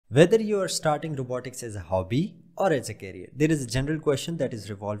Whether you are starting robotics as a hobby or as a career, there is a general question that is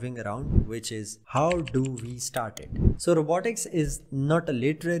revolving around, which is how do we start it? So robotics is not a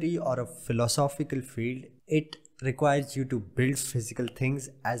literary or a philosophical field. It requires you to build physical things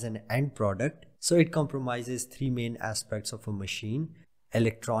as an end product. So it compromises three main aspects of a machine: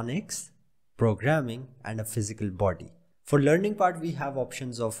 electronics, programming, and a physical body. For learning part, we have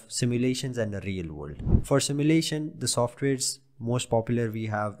options of simulations and a real world. For simulation, the softwares most popular we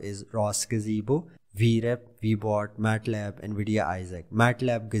have is ROS Gazebo, VREP, VBot, MATLAB, NVIDIA Isaac,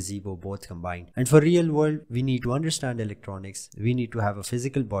 MATLAB, Gazebo, both combined. And for real world, we need to understand electronics, we need to have a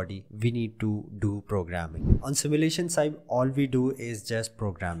physical body, we need to do programming. On simulation side, all we do is just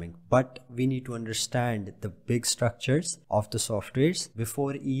programming, but we need to understand the big structures of the softwares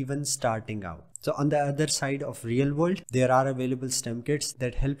before even starting out. So on the other side of real world, there are available STEM kits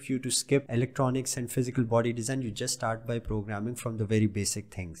that help you to skip electronics and physical body design. You just start by programming from the very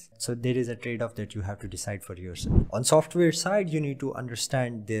basic things. So there is a trade-off that you have to decide for yourself. On software side, you need to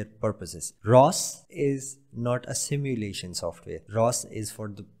understand their purposes. ROS is not a simulation software. ROS is for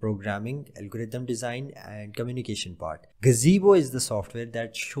the programming, algorithm design, and communication part. Gazebo is the software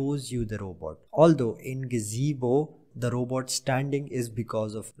that shows you the robot. Although in Gazebo, the robot standing is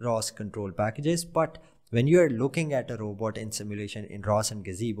because of ROS control packages, but when you are looking at a robot in simulation in ROS and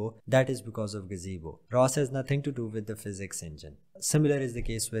Gazebo, that is because of Gazebo. ROS has nothing to do with the physics engine. Similar is the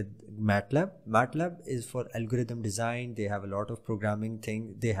case with MATLAB. MATLAB is for algorithm design. They have a lot of programming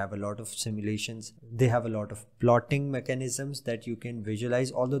thing. They have a lot of simulations. They have a lot of plotting mechanisms that you can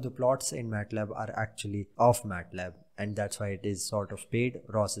visualize, although the plots in MATLAB are actually of MATLAB, and that's why it is sort of paid.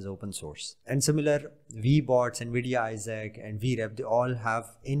 ROS is open source. And similar, VBots, NVIDIA Isaac, and VREP, they all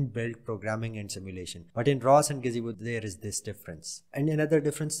have inbuilt programming and simulation. But in ROS and Gazebo, there is this difference. And another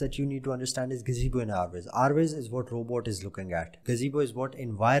difference that you need to understand is Gazebo and RViz. RViz is what robot is looking at. Gazebo is what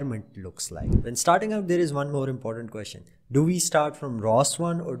environment looks like. When starting out, there is one more important question. Do we start from ROS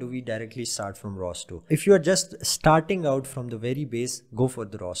 1 or do we directly start from ROS 2? If you are just starting out from the very base, go for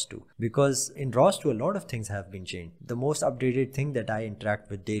the ROS 2. Because in ROS 2, a lot of things have been changed. The most updated thing that I interact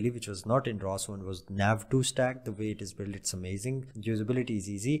with daily, which was not in ROS 1, was Nav2 stack. The way it is built, it's amazing. Usability is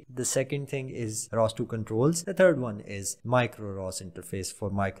easy. The second thing is ROS 2 controls. The third one is micro ROS interface for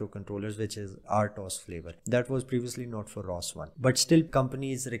microcontrollers, which is RTOS flavor. That was previously not for ROS 1. But still,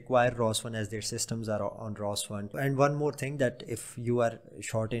 companies require ROS 1 as their systems are on ROS 1. And one more thing, that if you are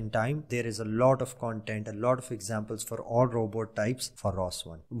short in time, there is a lot of content, a lot of examples for all robot types for ROS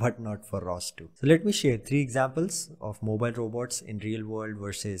 1, but not for ROS 2. So let me share 3 examples of mobile robots in real world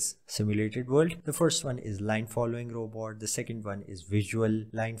versus simulated world. The first one is line following robot. The second one is visual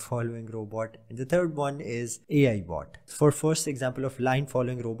line following robot. And the third one is AI bot. For first example of line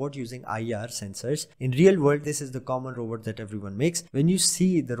following robot using IR sensors, in real world, this is the common robot that everyone makes. When you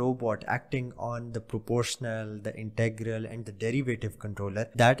see the robot acting on the proportional, the integral, and the derivative controller,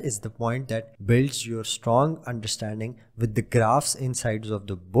 that is the point that builds your strong understanding with the graphs insides of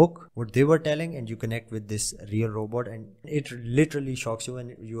the book, what they were telling, and you connect with this real robot, and it literally shocks you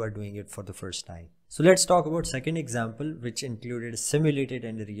when you are doing it for the first time. So let's talk about second example, which included a simulated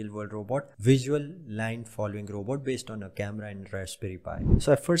and a real world robot, visual line following robot based on a camera and Raspberry Pi.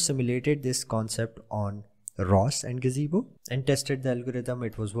 So I first simulated this concept on ROS and Gazebo and tested the algorithm.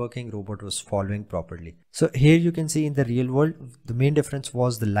 It was working, robot was following properly. So here you can see in the real world, the main difference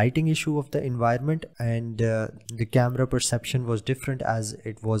was the lighting issue of the environment, and the camera perception was different as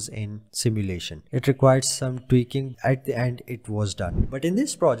it was in simulation. It required some tweaking. At the end, it was done. But in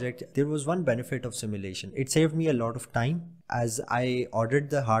this project, there was one benefit of simulation. It saved me a lot of time. As I ordered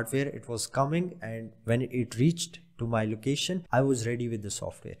the hardware, it was coming, and when it reached to my location, I was ready with the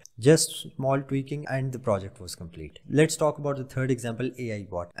software. Just small tweaking and the project was complete. Let's talk about the third example, AI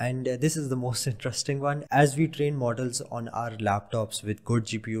bot. And this is the most interesting one. As we train models on our laptops with good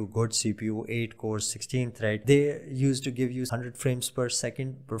GPU, good CPU, 8 cores, 16 thread, they used to give you 100 frames per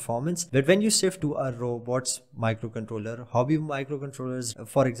second performance. But when you shift to a robot's microcontroller, hobby microcontrollers,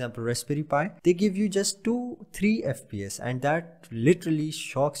 for example, Raspberry Pi, they give you just 2-3 FPS, and that literally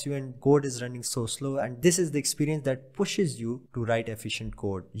shocks you, and code is running so slow. And this is the experience that pushes you to write efficient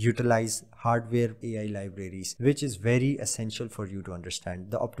code, utilize hardware AI libraries, which is very essential for you to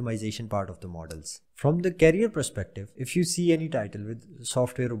understand the optimization part of the models. From the career perspective, if you see any title with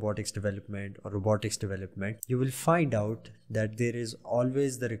software robotics development or robotics development, you will find out that there is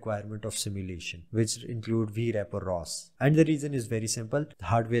always the requirement of simulation, which include VREP or ROS. And the reason is very simple. The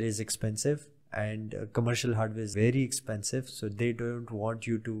hardware is expensive, and commercial hardware is very expensive, so they don't want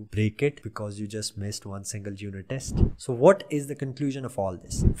you to break it because you just missed one single unit test. So what is the conclusion of all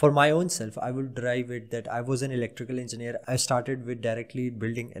this? For my own self, I will derive it that I was an electrical engineer. I started with directly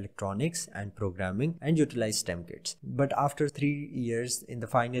building electronics and programming and utilized STEM kits. But after 3 years, in the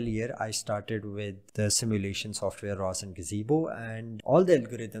final year, I started with the simulation software ROS and Gazebo, and all the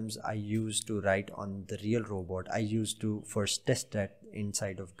algorithms I used to write on the real robot, I used to first test that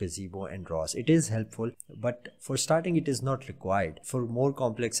inside of Gazebo and ROS. It is helpful, but for starting it is not required. For more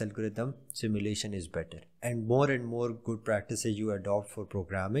complex algorithm, simulation is better. And more good practices you adopt for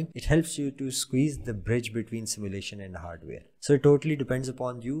programming, it helps you to squeeze the bridge between simulation and hardware. So it totally depends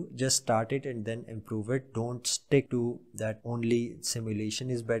upon you. Just start it and then improve it. Don't stick to that only simulation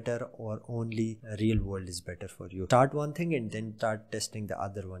is better or only real world is better for you. Start one thing and then start testing the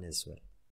other one as well.